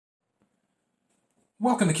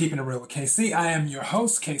Welcome to Keeping It Real with KC. I am your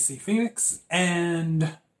host, KC Phoenix,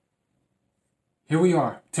 and here we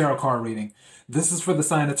are, tarot card reading. This is for the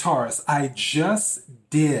sign of Taurus. I just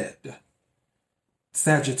did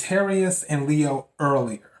Sagittarius and Leo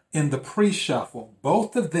earlier in the pre-shuffle.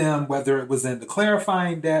 Both of them, whether it was in the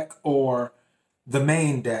clarifying deck or the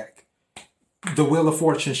main deck, the Wheel of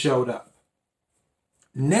Fortune showed up.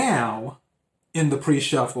 Now, in the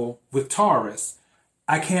pre-shuffle with Taurus,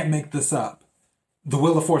 I can't make this up. The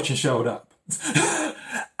Wheel of Fortune showed up.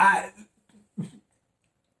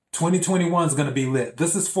 2021 is going to be lit.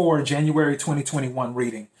 This is for January 2021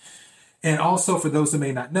 reading. And also, for those who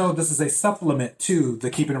may not know, this is a supplement to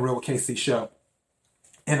the Keeping It Real with KC show.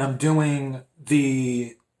 And I'm doing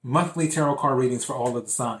the monthly tarot card readings for all of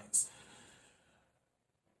the signs.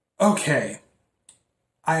 Okay.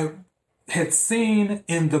 I had seen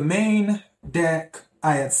in the main deck,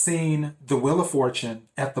 I had seen the Wheel of Fortune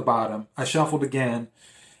at the bottom. I shuffled again,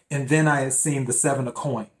 and then I had seen the Seven of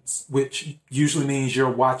Coins, which usually means you're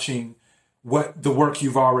watching what the work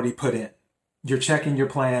you've already put in. You're checking your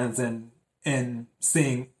plans and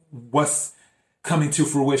seeing what's coming to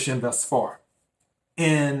fruition thus far.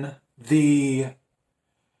 In the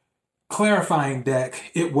clarifying deck,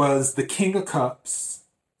 it was the King of Cups,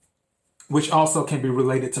 which also can be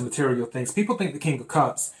related to material things. People think the King of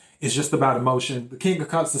Cups is just about emotion. The King of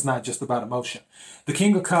Cups is not just about emotion. The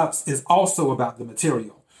King of Cups is also about the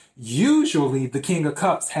material. Usually, the King of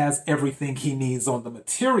Cups has everything he needs on the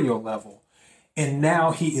material level. And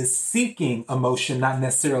now he is seeking emotion, not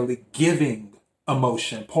necessarily giving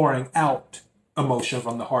emotion, pouring out emotion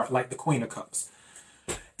from the heart, like the Queen of Cups.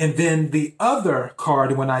 And then the other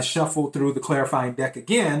card, when I shuffled through the clarifying deck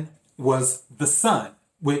again, was the Sun,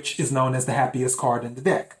 which is known as the happiest card in the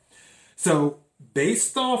deck. So,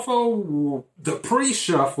 based off of the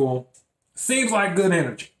pre-shuffle, seems like good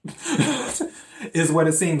energy, is what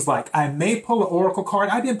it seems like. I may pull an oracle card.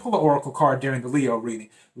 I didn't pull an oracle card during the Leo reading.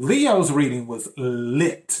 Leo's reading was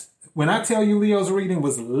lit. When I tell you Leo's reading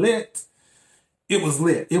was lit, it was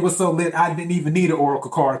lit. It was so lit, I didn't even need an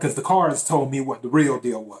oracle card because the cards told me what the real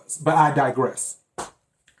deal was. But I digress.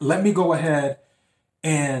 Let me go ahead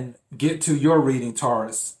and get to your reading,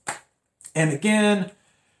 Taurus. And again,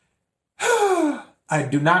 I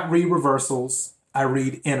do not read reversals. I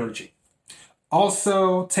read energy.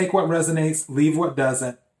 Also, take what resonates, leave what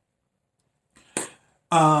doesn't.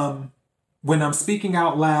 When I'm speaking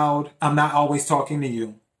out loud, I'm not always talking to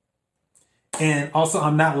you. And also,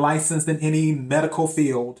 I'm not licensed in any medical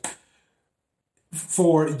field.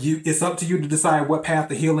 For you, it's up to you to decide what path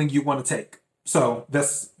of healing you want to take. So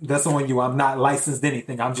that's on you. I'm not licensed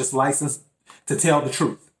anything. I'm just licensed to tell the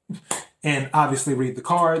truth. And obviously read the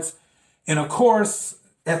cards. And of course,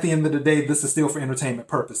 at the end of the day, this is still for entertainment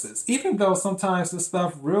purposes. Even though sometimes this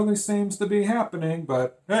stuff really seems to be happening,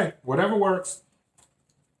 but hey, whatever works.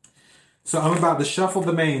 So I'm about to shuffle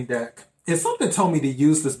the main deck. And something told me to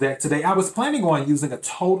use this deck today. I was planning on using a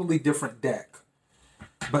totally different deck,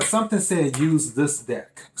 but something said use this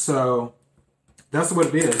deck. So that's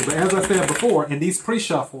what it is. But as I said before, in these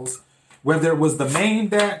pre-shuffles, whether it was the main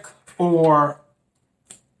deck or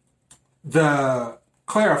the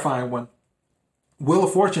clarifying one, Wheel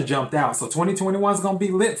of Fortune jumped out. So 2021 is going to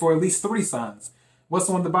be lit for at least 3 signs.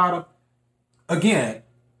 What's on the bottom? Again,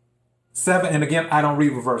 7. And again, I don't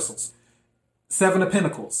read reversals. 7 of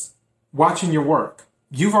Pentacles. Watching your work.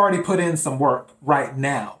 You've already put in some work right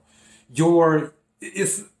now.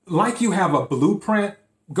 It's like you have a blueprint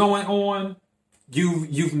going on.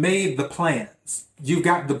 You've made the plans. You've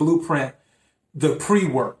got the blueprint, the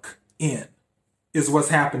pre-work in, is what's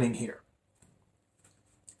happening here.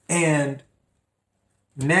 And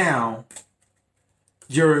now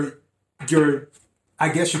you're I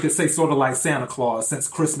guess you could say sort of like Santa Claus, since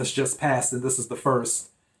Christmas just passed and this is the first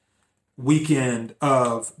weekend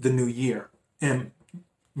of the new year. And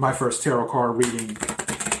my first tarot card reading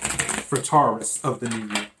for Taurus of the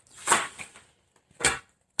new year.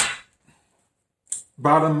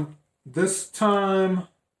 Bottom this time,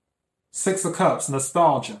 6 of Cups,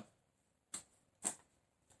 nostalgia.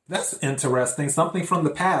 That's interesting. Something from the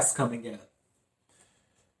past coming in.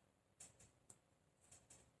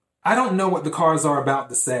 I don't know what the cards are about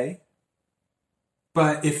to say,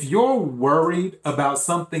 but if you're worried about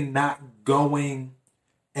something not going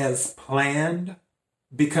as planned,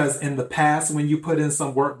 because in the past when you put in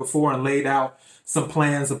some work before and laid out some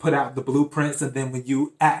plans and put out the blueprints, and then when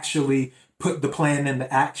you actually put the plan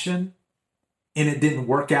into action and it didn't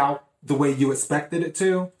work out the way you expected it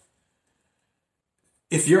to,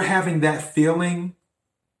 if you're having that feeling,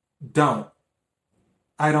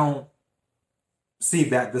 I don't see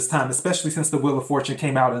that this time, especially since the Wheel of Fortune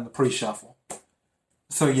came out in the pre-shuffle.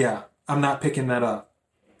 So yeah, I'm not picking that up.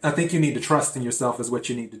 I think you need to trust in yourself is what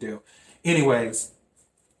you need to do. Anyways,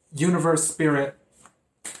 universe, spirit,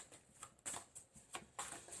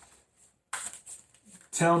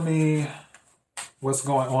 tell me what's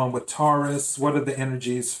going on with Taurus. What are the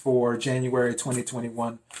energies for January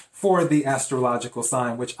 2021 for the astrological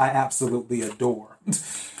sign, which I absolutely adore.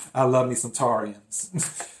 I love me some Taurians.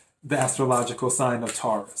 The astrological sign of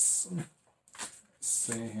Taurus. Let's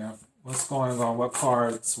see here. What's going on? What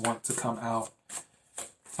cards want to come out?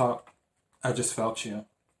 Talk. I just felt you.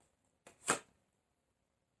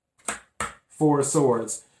 Four of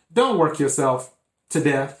Swords. Don't work yourself to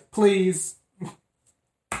death. Please.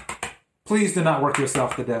 Please do not work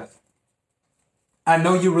yourself to death. I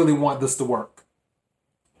know you really want this to work.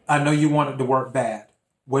 I know you want it to work bad.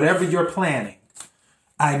 Whatever you're planning,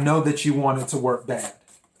 I know that you want it to work bad.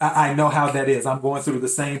 I know how that is. I'm going through the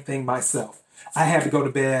same thing myself. I had to go to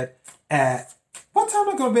bed at, what time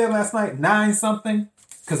did I go to bed last night? 9 something?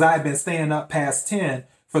 Because I had been staying up past 10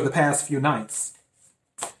 for the past few nights.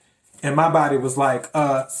 And my body was like,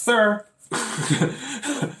 sir,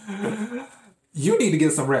 you need to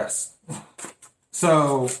get some rest.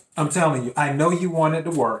 So I'm telling you, I know you want it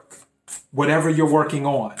to work, whatever you're working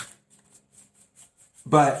on,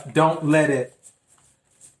 but don't let it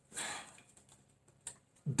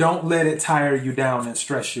tire you down and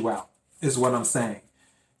stress you out, is what I'm saying.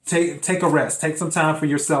 Take a rest. Take some time for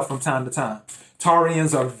yourself from time to time.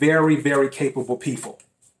 Taurians are very, very capable people.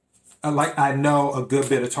 I know a good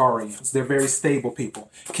bit of Taurians. They're very stable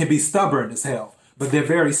people. Can be stubborn as hell, but they're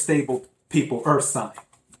very stable people, earth sign.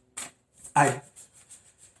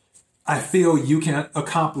 I feel you can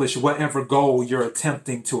accomplish whatever goal you're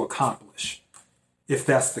attempting to accomplish, if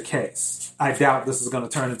that's the case. I doubt this is going to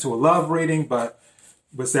turn into a love reading, but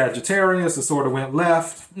with Sagittarius, it sort of went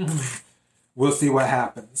left. We'll see what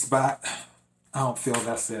happens, but I don't feel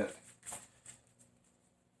that's it.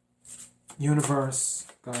 Universe,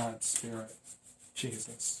 God, Spirit,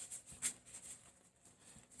 Jesus.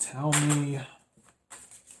 Tell me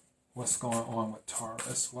what's going on with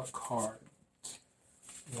Taurus. What card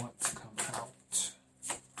want to come out?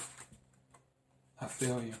 I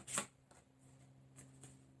feel you.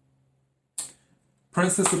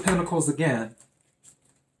 Princess of Pentacles again.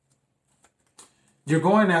 You're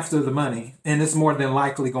going after the money, and it's more than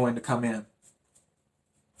likely going to come in.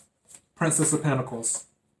 Princess of Pentacles,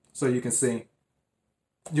 so you can see.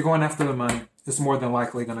 You're going after the money. It's more than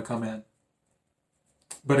likely going to come in.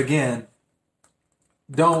 But again,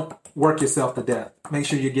 don't work yourself to death. Make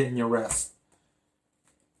sure you're getting your rest.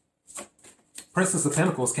 Princess of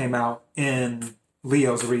Pentacles came out in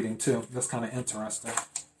Leo's reading too. That's kind of interesting.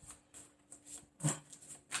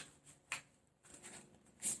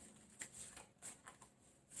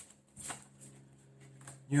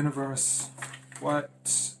 Universe, what?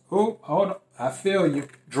 Oh, hold on. I feel you.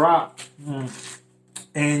 Drop.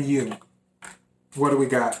 And you. What do we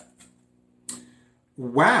got?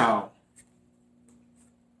 Wow.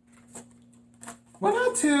 When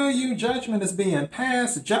I tell you judgment is being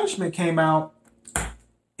passed, judgment came out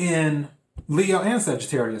in Leo and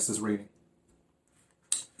Sagittarius' reading.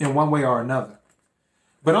 In one way or another.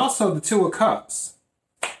 But also the Two of Cups.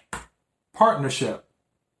 Partnership.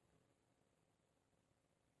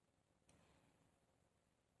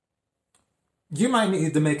 You might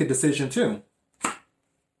need to make a decision too.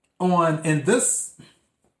 In this,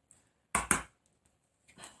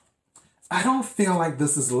 I don't feel like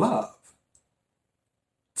this is love.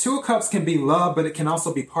 Two of Cups can be love, but it can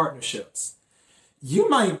also be partnerships. You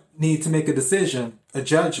might need to make a decision, a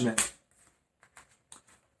judgment,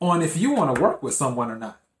 on if you want to work with someone or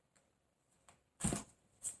not.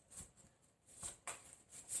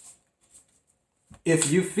 If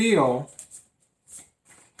you feel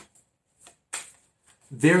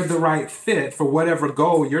they're the right fit for whatever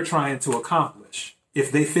goal you're trying to accomplish,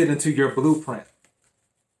 if they fit into your blueprint.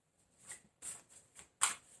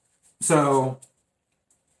 So,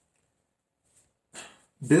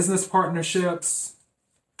 business partnerships,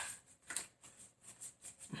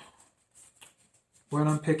 what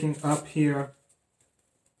I'm picking up here,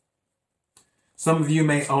 some of you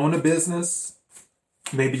may own a business.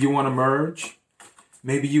 Maybe you want to merge.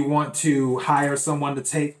 Maybe you want to hire someone to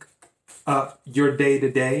take up your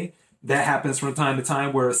day-to-day. That happens from time to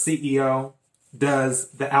time where a CEO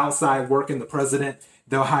does the outside work and the president,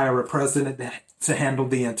 they'll hire a president to handle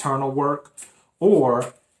the internal work.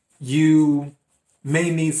 Or you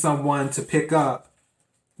may need someone to pick up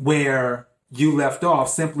where you left off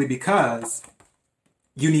simply because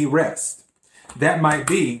you need rest. That might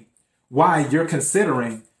be why you're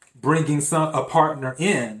considering bringing a partner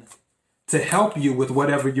in to help you with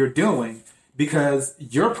whatever you're doing, because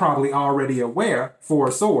you're probably already aware, Four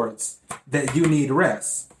of Swords, that you need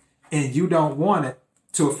rest and you don't want it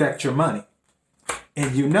to affect your money.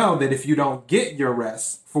 And you know that if you don't get your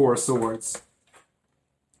rest, Four of Swords,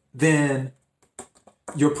 then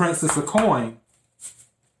your Princess of Coin,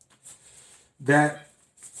 that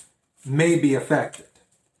may be affected.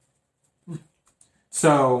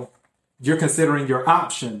 So you're considering your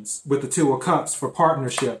options with the Two of Cups for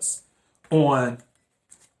partnerships on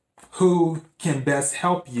who can best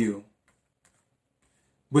help you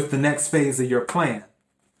with the next phase of your plan.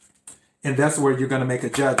 And that's where you're going to make a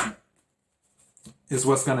judgment, is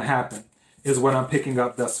what's going to happen, is what I'm picking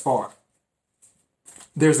up thus far.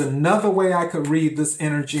 There's another way I could read this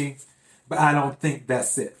energy, but I don't think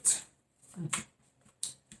that's it.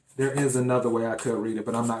 There is another way I could read it,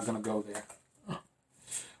 but I'm not going to go there.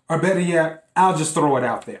 Or better yet, I'll just throw it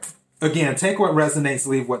out there. Again, take what resonates,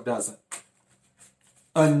 leave what doesn't.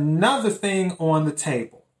 Another thing on the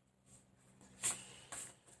table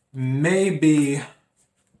may be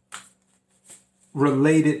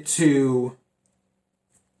related to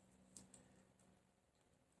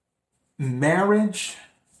marriage,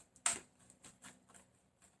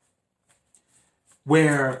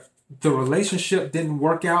 where the relationship didn't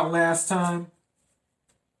work out last time,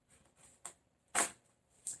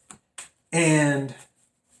 and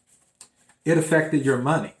it affected your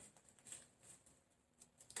money.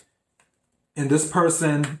 And this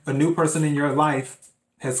person, a new person in your life,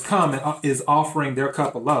 has come and is offering their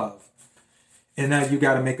cup of love. And now you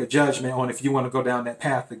got to make a judgment on if you want to go down that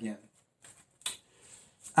path again.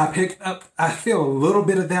 I feel a little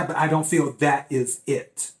bit of that, but I don't feel that is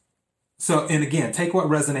it. So, and again, take what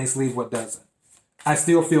resonates, leave what doesn't. I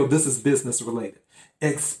still feel this is business related,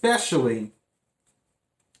 especially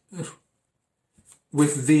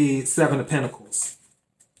with the Seven of Pentacles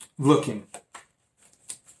looking.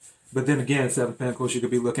 But then again, Seven of Pentacles, you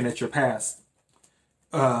could be looking at your past.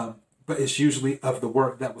 But it's usually of the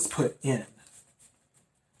work that was put in.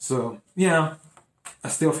 So, yeah, I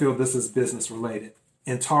still feel this is business related.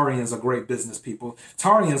 And Taurians are great business people.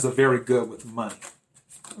 Taurians are very good with money.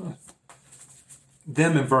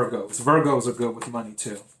 Them and Virgos. Virgos are good with money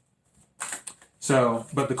too. So,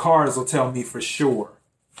 but the cards will tell me for sure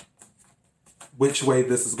which way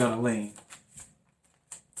this is going to lean,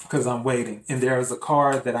 because I'm waiting. And there is a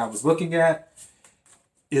card that I was looking at.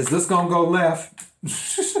 Is this going to go left?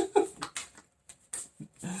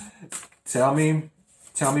 Tell me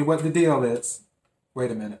what the deal is. Wait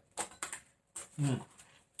a minute.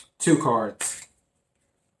 2 cards.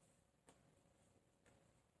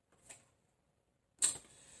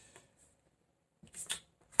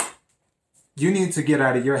 You need to get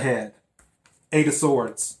out of your head. 8 of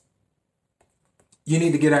Swords. You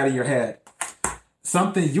need to get out of your head.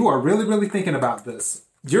 Something you are really, really thinking about this.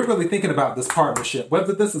 You're really thinking about this partnership.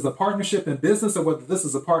 Whether this is a partnership in business or whether this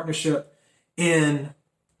is a partnership in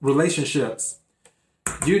relationships.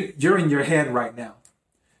 You're in your head right now.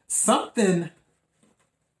 Something...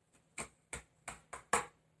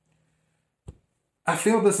 I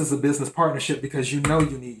feel this is a business partnership because you know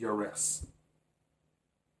you need your rest.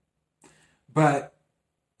 But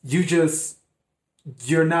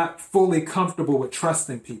you're not fully comfortable with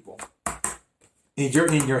trusting people. And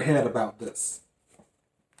you're in your head about this.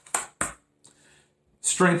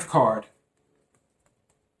 Strength card.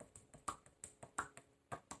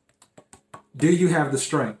 Do you have the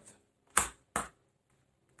strength?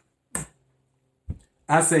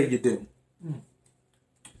 I say you do.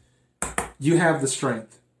 You have the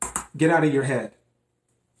strength. Get out of your head.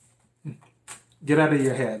 Get out of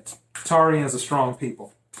your head. Taurians are strong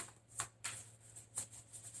people.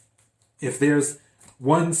 If there's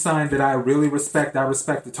one sign that I really respect, I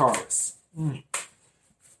respect the Taurus.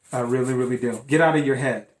 I really, really do. Get out of your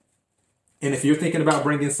head. And if you're thinking about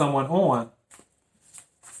bringing someone on,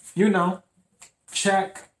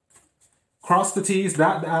 check, cross the T's,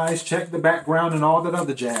 dot the I's, check the background and all that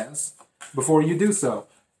other jazz before you do so.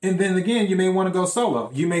 And then again, you may want to go solo.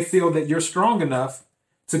 You may feel that you're strong enough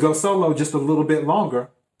to go solo just a little bit longer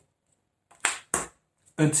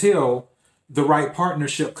until the right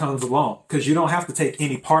partnership comes along. Because you don't have to take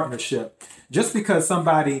any partnership. Just because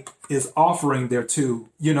somebody is offering their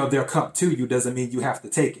cup to you doesn't mean you have to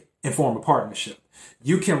take it and form a partnership.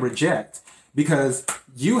 You can reject because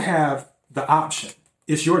you have the option.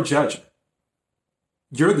 It's your judgment.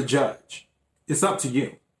 You're the judge. It's up to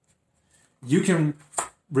you. You can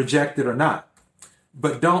reject it or not,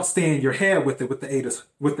 but don't stay in your head with it with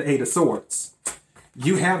the eight of Swords.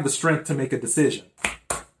 You have the strength to make a decision.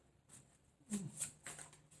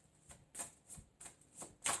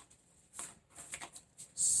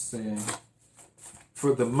 See.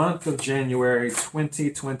 for the month of January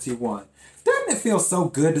 2021. Doesn't it feel so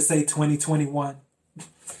good to say 2021?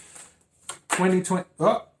 2020.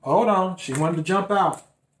 Oh, hold on. She wanted to jump out.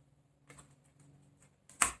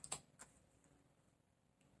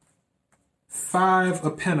 Five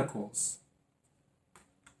of Pentacles.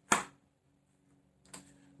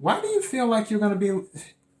 Why do you feel like you're not going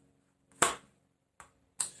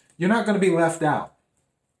to be left out?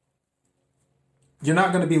 You're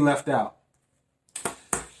not going to be left out.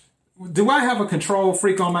 Do I have a control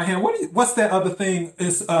freak on my hand? What's that other thing?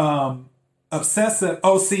 It's obsessive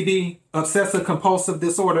OCD, obsessive compulsive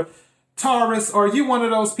disorder. Taurus, are you one of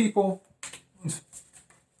those people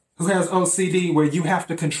who has OCD where you have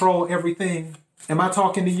to control everything? Am I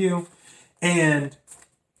talking to you? And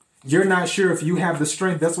you're not sure if you have the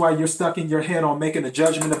strength. That's why you're stuck in your head on making a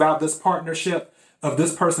judgment about this partnership of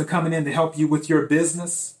this person coming in to help you with your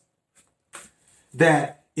business.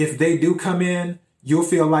 That if they do come in, you'll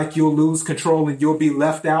feel like you'll lose control and you'll be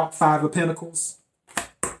left out. Five of Pentacles.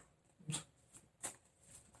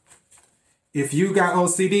 If you got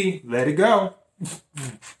OCD, let it go.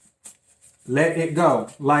 Let it go.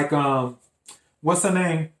 Like, what's her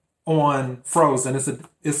name on Frozen?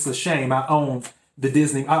 It's a shame. I own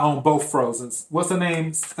both Frozens. What's her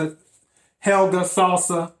name? Helga,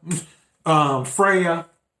 Salsa, Freya,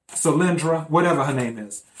 Cylindra, whatever her name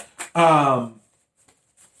is.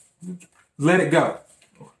 Let it go.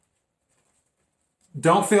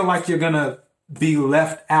 Don't feel like you're going to be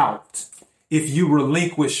left out if you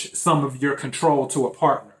relinquish some of your control to a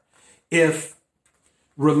partner. If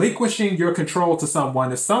relinquishing your control to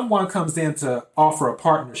someone, if someone comes in to offer a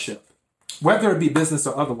partnership, whether it be business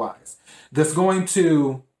or otherwise, that's going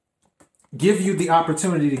to give you the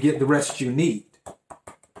opportunity to get the rest you need,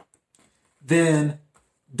 then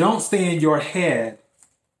don't stay in your head,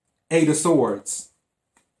 Eight of Swords,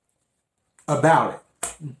 about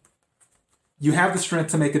it. You have the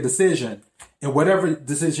strength to make a decision, and whatever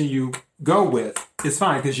decision you go with is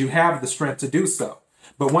fine because you have the strength to do so.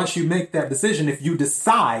 But once you make that decision, if you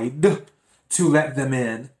decide to let them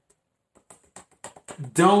in,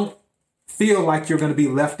 don't feel like you're going to be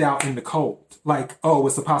left out in the cold. Like, oh,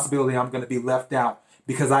 it's a possibility I'm going to be left out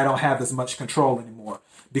because I don't have as much control anymore.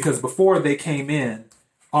 Because before they came in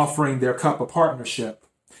offering their cup of partnership,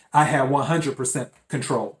 I had 100%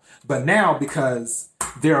 control. But now, because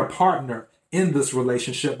they're a partner in this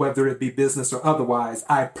relationship, whether it be business or otherwise,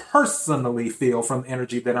 I personally feel from the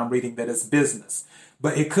energy that I'm reading that it's business.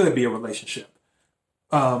 But it could be a relationship,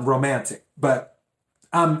 romantic. But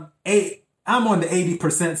I'm on the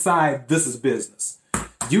 80% side. This is business.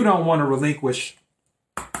 You don't want to relinquish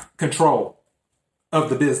control of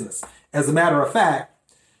the business. As a matter of fact,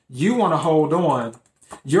 you want to hold on.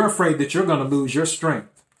 You're afraid that you're going to lose your strength.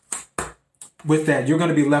 With that, you're going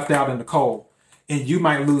to be left out in the cold. And you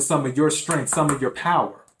might lose some of your strength, some of your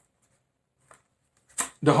power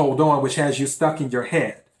to hold on, which has you stuck in your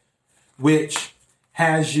head, which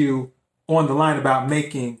has you on the line about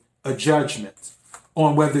making a judgment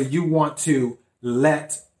on whether you want to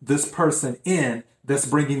let this person in that's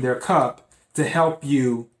bringing their cup to help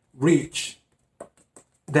you reach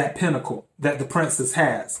that pinnacle that the princess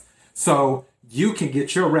has so you can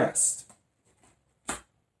get your rest.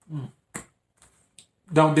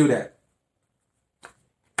 Don't do that.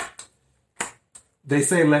 They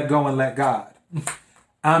say let go and let God.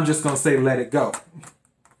 I'm just going to say let it go.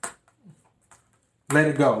 Let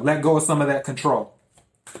it go. Let go of some of that control.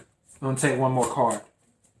 I'm going to take one more card.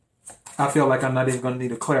 I feel like I'm not even going to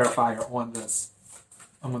need a clarifier on this.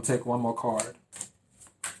 I'm going to take one more card.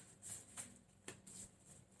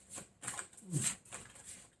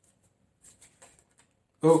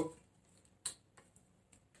 Oh.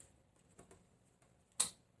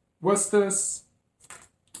 What's this?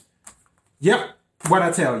 Yep. What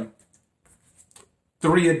I tell you.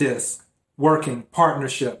 3 of this. Working.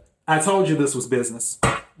 Partnership. I told you this was business.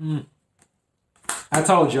 I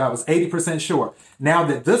told you I was 80% sure. Now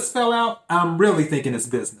that this fell out, I'm really thinking it's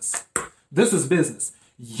business. This is business.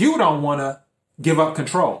 You don't want to give up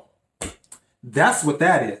control. That's what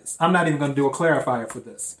that is. I'm not even going to do a clarifier for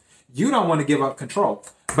this. You don't want to give up control.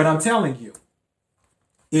 But I'm telling you,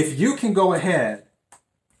 if you can go ahead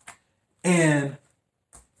and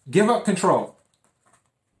give up control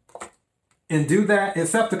and do that,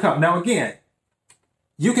 accept the cup. Now, again,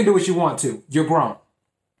 you can do what you want to. You're grown.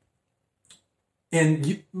 And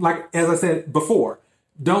you, like, as I said before,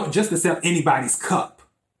 don't just accept anybody's cup,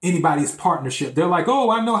 anybody's partnership. They're like,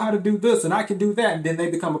 oh, I know how to do this and I can do that. And then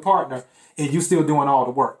they become a partner and you still doing all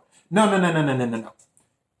the work. No.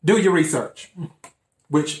 Do your research,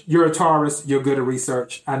 which you're a Taurus. You're good at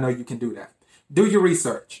research. I know you can do that. Do your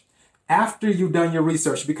research. after you've done your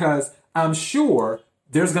research, because I'm sure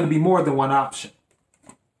there's going to be more than one option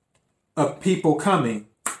of people coming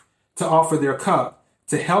to offer their cup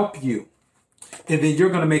to help you. And then you're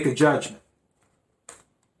going to make a judgment.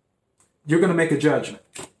 You're going to make a judgment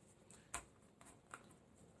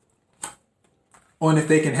on if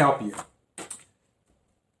they can help you.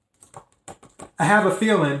 I have a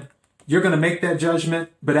feeling you're going to make that judgment,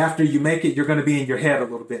 but after you make it, you're going to be in your head a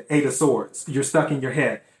little bit. 8 of Swords. You're stuck in your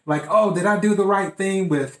head. Like, oh, did I do the right thing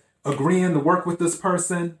with agreeing to work with this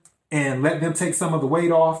person and let them take some of the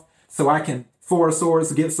weight off so I can, 4 of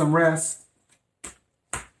Swords, get some rest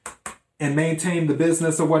and maintain the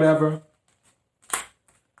business or whatever?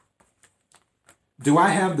 Do I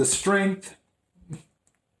have the strength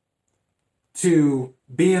to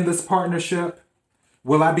be in this partnership?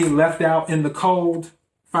 Will I be left out in the cold?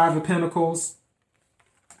 5 of Pentacles.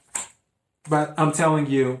 But I'm telling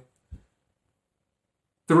you,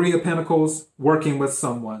 3 of Pentacles, working with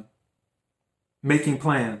someone, making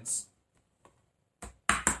plans.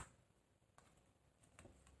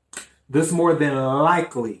 This more than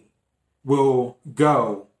likely will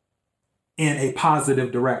go in a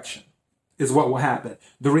positive direction, is what will happen.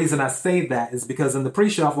 The reason I say that is because in the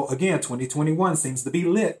pre-shuffle, again, 2021 seems to be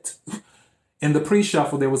lit. In the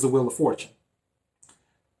pre-shuffle, there was a Wheel of Fortune.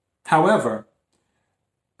 However,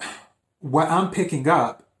 what I'm picking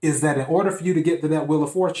up is that in order for you to get to that Wheel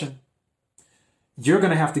of Fortune, you're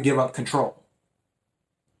going to have to give up control.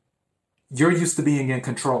 You're used to being in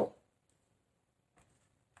control.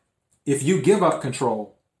 If you give up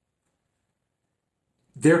control,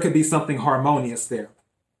 there could be something harmonious there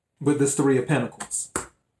with this 3 of Pentacles.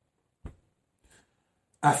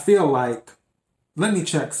 I feel like, let me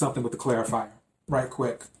check something with the clarifier right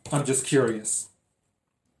quick. I'm just curious.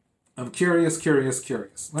 I'm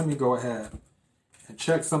curious. Let me go ahead and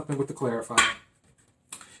check something with the clarifier.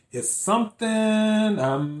 It's something,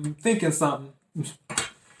 I'm thinking something.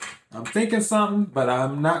 But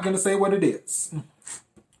I'm not going to say what it is.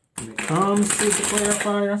 When it comes to the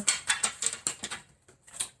clarifier,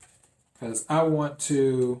 because I want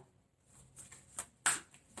to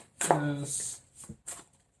this,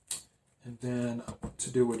 and then I want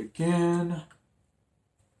to do it again.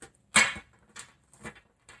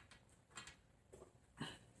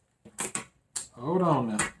 Hold on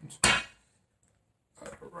now.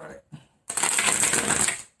 All right.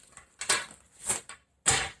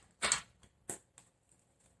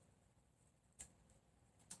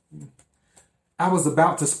 I was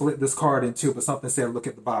about to split this card in two, but something said look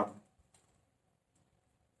at the bottom.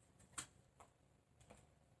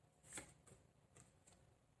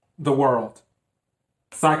 The World.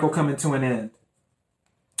 Cycle coming to an end.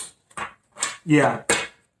 Yeah.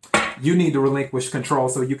 You need to relinquish control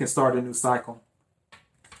so you can start a new cycle.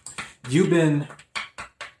 You've been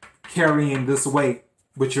carrying this weight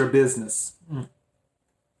with your business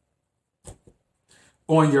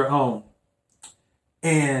on your own.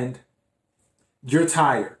 And you're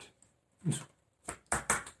tired.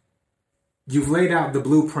 You've laid out the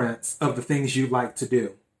blueprints of the things you like to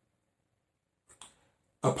do.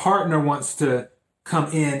 A partner wants to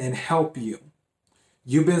come in and help you.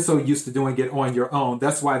 You've been so used to doing it on your own.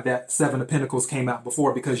 That's why that 7 of Pentacles came out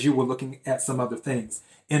before, because you were looking at some other things.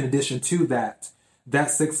 In addition to that,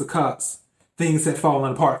 that 6 of Cups, things had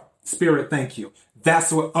fallen apart. Spirit, thank you.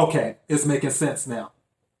 That's what, okay, it's making sense now.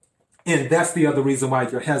 And that's the other reason why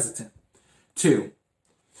you're hesitant. 2,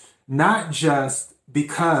 not just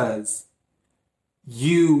because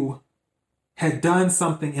you had done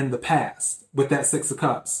something in the past with that 6 of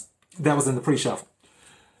Cups that was in the pre-shuffle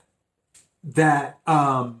that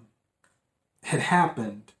had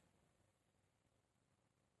happened.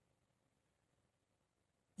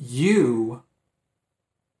 You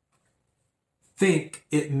think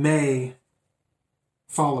it may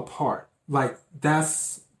fall apart. Like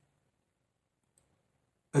that's,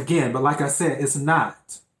 again, but like I said, it's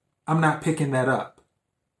not. I'm not picking that up.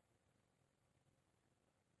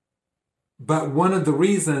 But one of the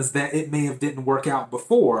reasons that it may have didn't work out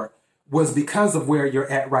before was because of where you're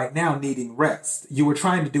at right now, needing rest. You were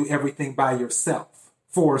trying to do everything by yourself.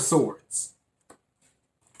 4 of Swords.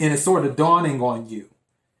 And it's sort of dawning on you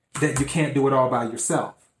that you can't do it all by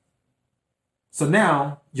yourself. So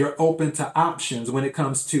now you're open to options when it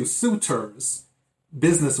comes to suitors,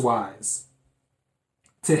 business-wise,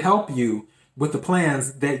 to help you with the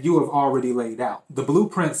plans that you have already laid out. The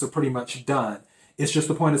blueprints are pretty much done. It's just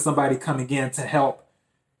the point of somebody coming in to help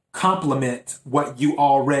complement what you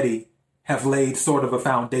already have laid sort of a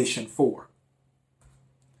foundation for.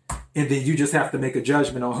 And then you just have to make a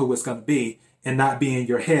judgment on who it's going to be and not be in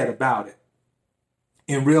your head about it.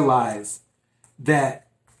 And realize that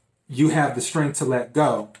you have the strength to let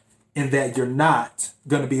go, and that you're not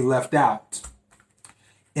going to be left out,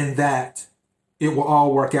 and that it will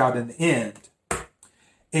all work out in the end.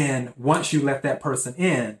 And once you let that person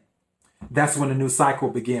in, that's when a new cycle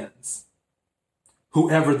begins.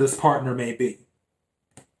 Whoever this partner may be.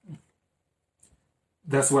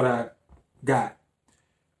 That's what I got.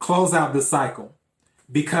 Close out the cycle.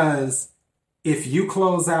 Because if you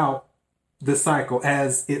close out the cycle,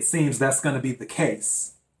 as it seems that's going to be the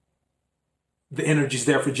case, the energy's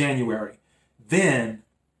there for January, then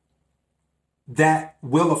that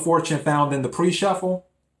Wheel of Fortune found in the pre-shuffle,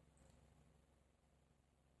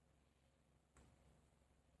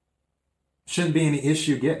 shouldn't be any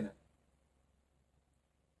issue getting it.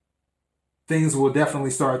 Things will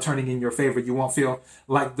definitely start turning in your favor. You won't feel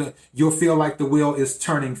like you'll feel like the wheel is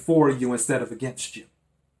turning for you instead of against you.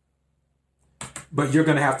 But you're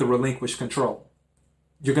going to have to relinquish control.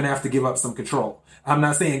 You're going to have to give up some control. I'm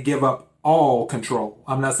not saying give up all control.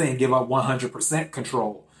 I'm not saying give up 100%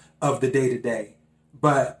 control of the day-to-day.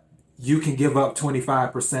 But you can give up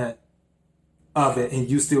 25% of it and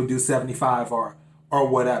you still do 75 or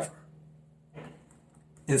whatever.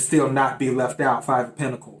 And still not be left out, Five of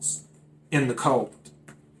Pentacles, in the cold.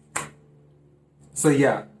 So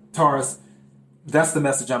yeah, Taurus, that's the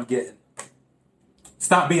message I'm getting.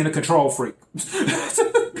 Stop being a control freak.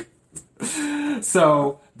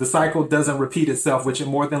 So the cycle doesn't repeat itself, which it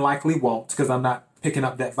more than likely won't, because I'm not picking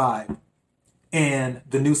up that vibe. And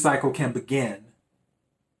the new cycle can begin,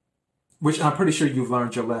 which I'm pretty sure you've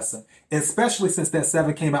learned your lesson, especially since that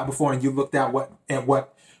 7 came out before and you looked at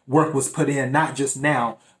what work was put in, not just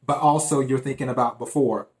now, but also you're thinking about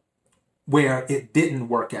before, where it didn't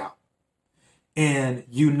work out. And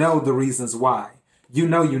you know the reasons why. You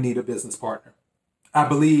know you need a business partner. I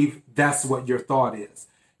believe that's what your thought is.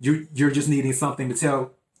 You're just needing something to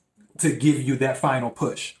give you that final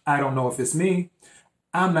push. I don't know if it's me.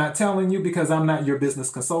 I'm not telling you because I'm not your business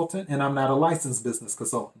consultant and I'm not a licensed business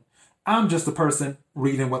consultant. I'm just a person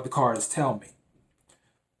reading what the cards tell me.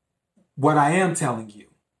 What I am telling you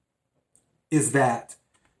is that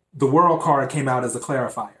the World card came out as a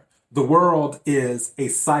clarifier. The World is a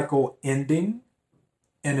cycle ending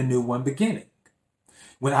and a new one beginning.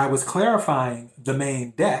 When I was clarifying the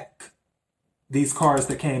main deck, these cards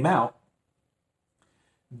that came out,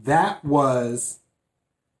 that was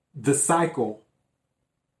the cycle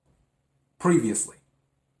previously.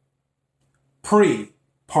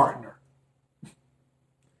 Pre-partner.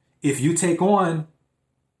 If you take on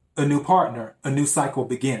a new partner, a new cycle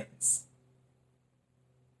begins.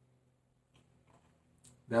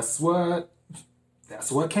 That's what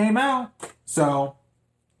came out. So,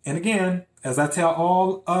 and again, as I tell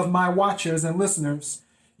all of my watchers and listeners,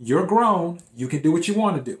 you're grown. You can do what you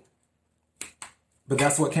want to do. But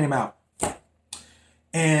that's what came out.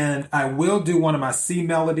 And I will do one of my C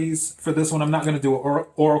melodies for this one. I'm not going to do an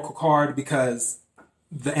oracle card because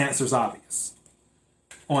the answer's obvious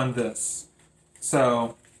on this.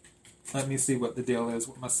 So let me see what the deal is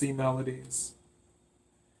with my C melodies.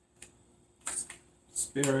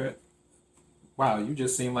 Spirit. Wow, you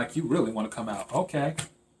just seem like you really want to come out. Okay.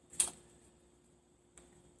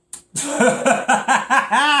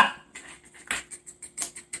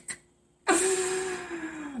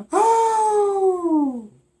 Oh.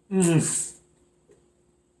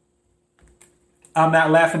 I'm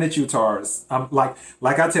not laughing at you, Taurus. I'm like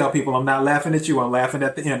I tell people, I'm not laughing at you. I'm laughing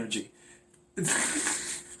at the energy.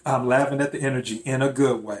 I'm laughing at the energy in a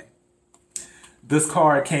good way. This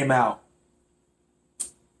card came out.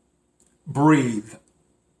 Breathe.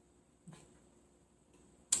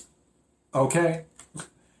 Okay?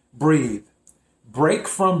 Breathe. Break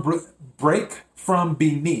from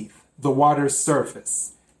beneath the water's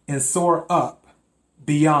surface and soar up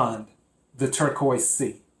beyond the turquoise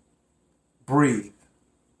sea. Breathe.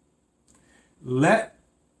 Let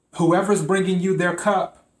whoever's bringing you their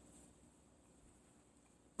cup,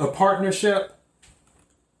 a partnership,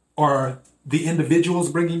 or the individuals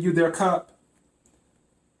bringing you their cup,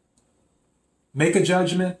 make a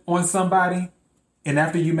judgment on somebody, and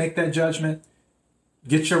after you make that judgment,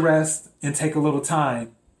 get your rest and take a little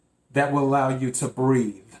time that will allow you to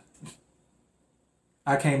breathe.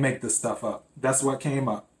 I can't make this stuff up. That's what came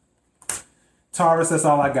up. Taurus, that's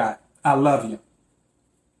all I got. I love you.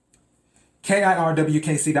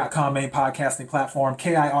 KIRWKC.com, main podcasting platform.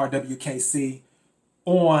 KIRWKC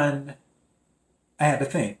on, I had to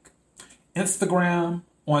think, Instagram,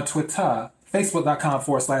 on Twitter,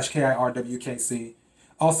 Facebook.com/KIRWKC.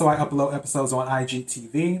 Also, I upload episodes on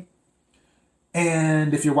IGTV.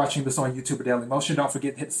 And if you're watching this on YouTube or Daily Motion, don't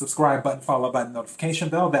forget to hit the subscribe button, follow button, notification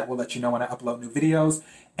bell. That will let you know when I upload new videos.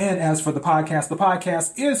 And as for the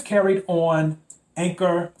podcast is carried on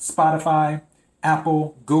Anchor, Spotify,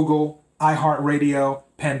 Apple, Google, iHeartRadio,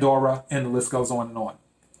 Pandora, and the list goes on and on.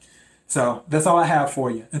 So that's all I have for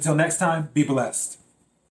you. Until next time, be blessed.